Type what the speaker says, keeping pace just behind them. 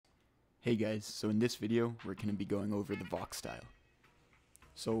Hey guys, so in this video we're going to be going over the Vox style.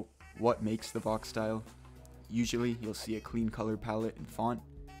 So what makes the Vox style? Usually you'll see a clean color palette and font,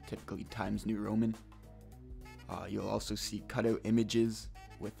 typically Times New Roman. You'll also see cutout images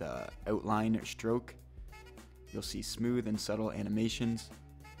with a outline or stroke. You'll see smooth and subtle animations,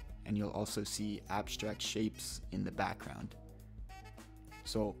 and you'll also see abstract shapes in the background.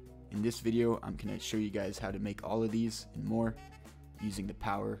 So in this video I'm going to show you guys how to make all of these and more using the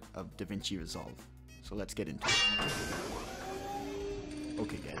power of DaVinci Resolve. So let's get into it.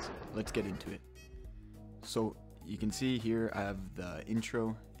 Okay guys, let's get into it. So you can see here I have the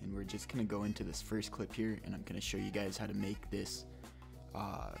intro, and we're just gonna go into this first clip here, and I'm gonna show you guys how to make this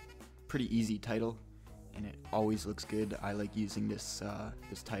pretty easy title, and it always looks good. I like using this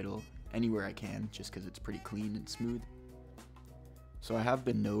title anywhere I can just because it's pretty clean and smooth. So I have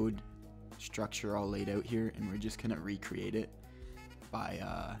the node structure all laid out here, and we're just gonna recreate it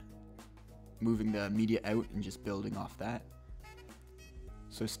by moving the media out and just building off that.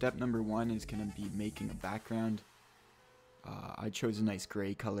 So step number one is going to be making a background. I chose a nice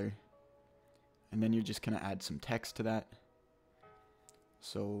gray color, and then you're just going to add some text to that.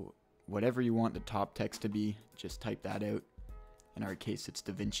 So whatever you want the top text to be, just type that out. In our case it's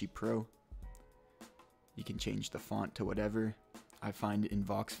DaVinci Pro. You can change the font to whatever. I find in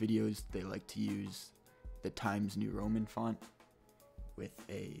Vox videos they like to use the Times New Roman font with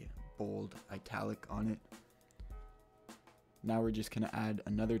a bold italic on it. Now we're just going to add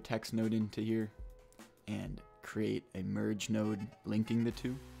another text node into here and create a merge node linking the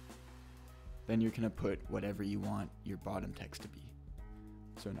two. Then you're going to put whatever you want your bottom text to be.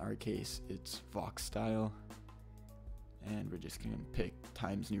 So in our case it's Vox style, and we're just going to pick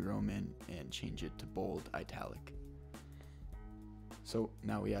Times New Roman and change it to bold italic. So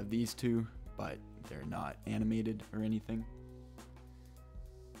now we have these two, but they're not animated or anything.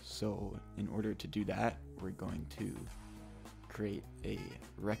 So in order to do that, we're going to create a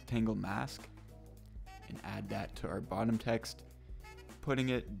rectangle mask and add that to our bottom text, putting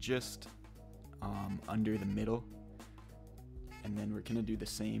it just under the middle. And then we're going to do the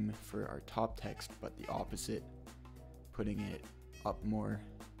same for our top text, but the opposite, putting it up more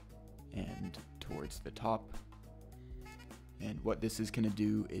and towards the top. And what this is going to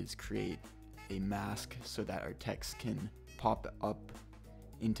do is create a mask so that our text can pop up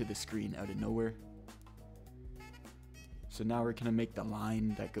into the screen out of nowhere. So now we're going to make the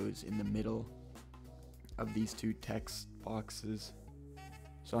line that goes in the middle of these two text boxes.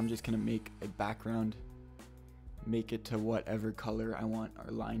 So I'm just going to make a background, make it to whatever color I want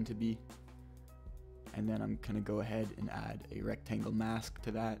our line to be, and then I'm going to go ahead and add a rectangle mask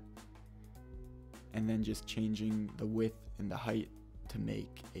to that, and then just changing the width and the height to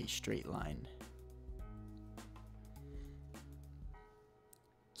make a straight line.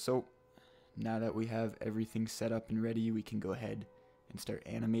 So now that we have everything set up and ready, we can go ahead and start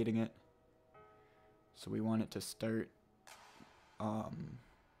animating it. So we want it to start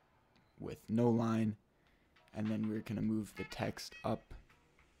with no line, and then we're going to move the text up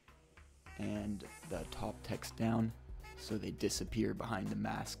and the top text down so they disappear behind the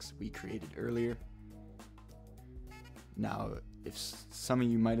masks we created earlier. Now, if some of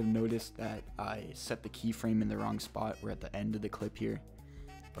you might have noticed that I set the keyframe in the wrong spot, we're at the end of the clip here,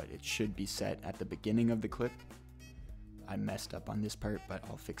 but it should be set at the beginning of the clip. I messed up on this part, but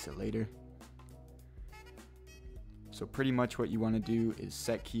I'll fix it later. So pretty much what you want to do is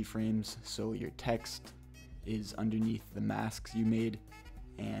set keyframes so your text is underneath the masks you made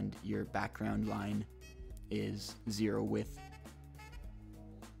and your background line is 0 width.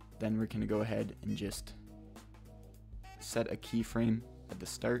 Then we're going to go ahead and just set a keyframe at the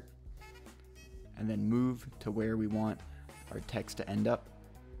start and then move to where we want our text to end up,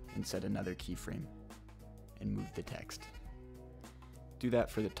 and set another keyframe and move the text. Do that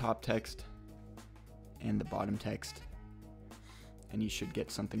for the top text and the bottom text, and you should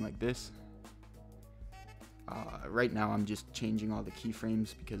get something like this. Right now I'm just changing all the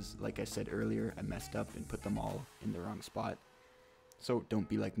keyframes because, like I said earlier, I messed up and put them all in the wrong spot. So don't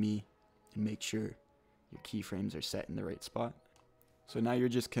be like me and make sure your keyframes are set in the right spot. So now you're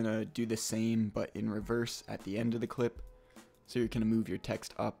just gonna do the same but in reverse at the end of the clip. So you're going to move your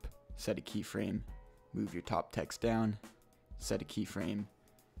text up, set a keyframe, move your top text down, set a keyframe,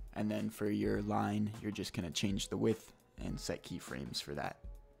 and then for your line, you're just going to change the width and set keyframes for that.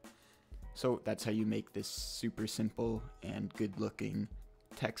 So that's how you make this super simple and good looking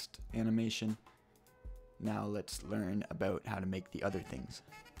text animation. Now let's learn about how to make the other things.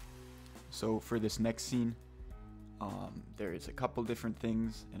 So for this next scene, there's a couple different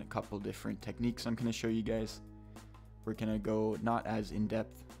things and a couple different techniques I'm going to show you guys. We're going to go not as in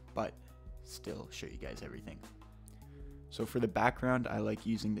depth, but still show you guys everything. So for the background, I like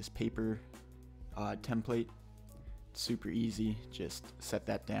using this paper template. It's super easy, just set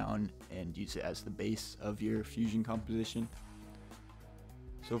that down and use it as the base of your Fusion composition.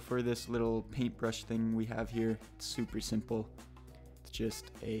 So for this little paintbrush thing we have here, it's super simple. It's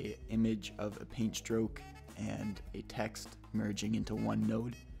just a image of a paint stroke and a text merging into one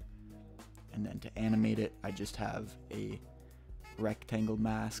node. And then to animate it, I just have a rectangle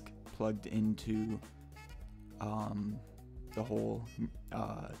mask plugged into the whole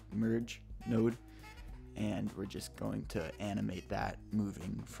merge node, and we're just going to animate that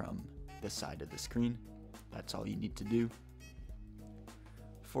moving from the side of the screen. That's all you need to do.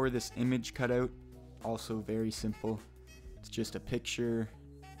 For this image cutout, also very simple. It's just a picture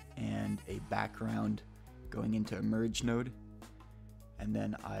and a background going into a merge node, and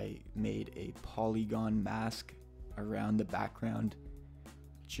then I made a polygon mask around the background,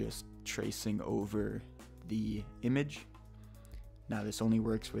 just tracing over the image. Now this only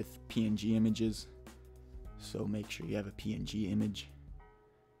works with PNG images, so make sure you have a PNG image.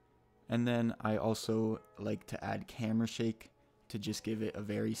 And then I also like to add camera shake to just give it a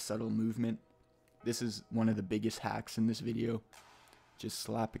very subtle movement. This is one of the biggest hacks in this video. Just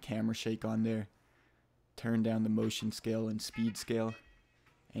slap a camera shake on there, turn down the motion scale and speed scale,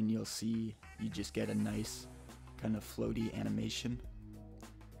 and you'll see you just get a nice kind of floaty animation.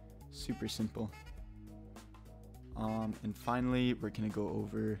 Super simple. And finally, we're gonna go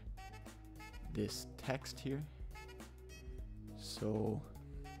over this text here. So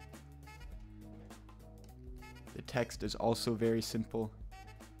the text is also very simple.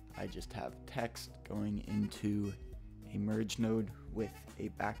 I just have text going into a merge node with a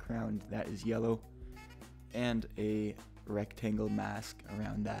background that is yellow and a rectangle mask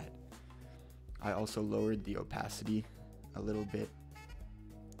around that. I also lowered the opacity a little bit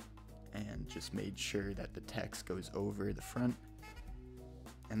and just made sure that the text goes over the front.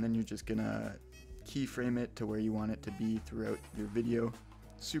 And then you're just gonna keyframe it to where you want it to be throughout your video.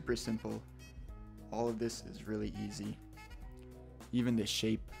 Super simple. All of this is really easy. Even the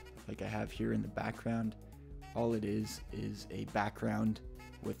shape like I have here in the background, all it is a background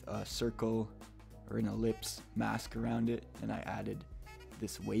with a circle or an ellipse mask around it, and I added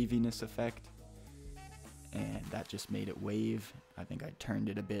this waviness effect, and that just made it wave. I think I turned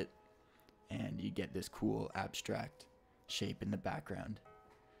it a bit, and you get this cool abstract shape in the background.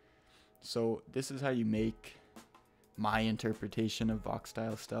 So this is how you make my interpretation of Vox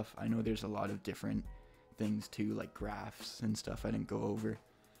style stuff. I know there's a lot of different things too, like graphs and stuff I didn't go over,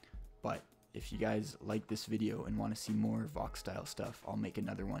 but if you guys like this video and want to see more Vox style stuff, I'll make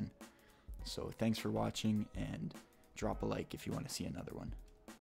another one. So thanks for watching, and drop a like if you want to see another one.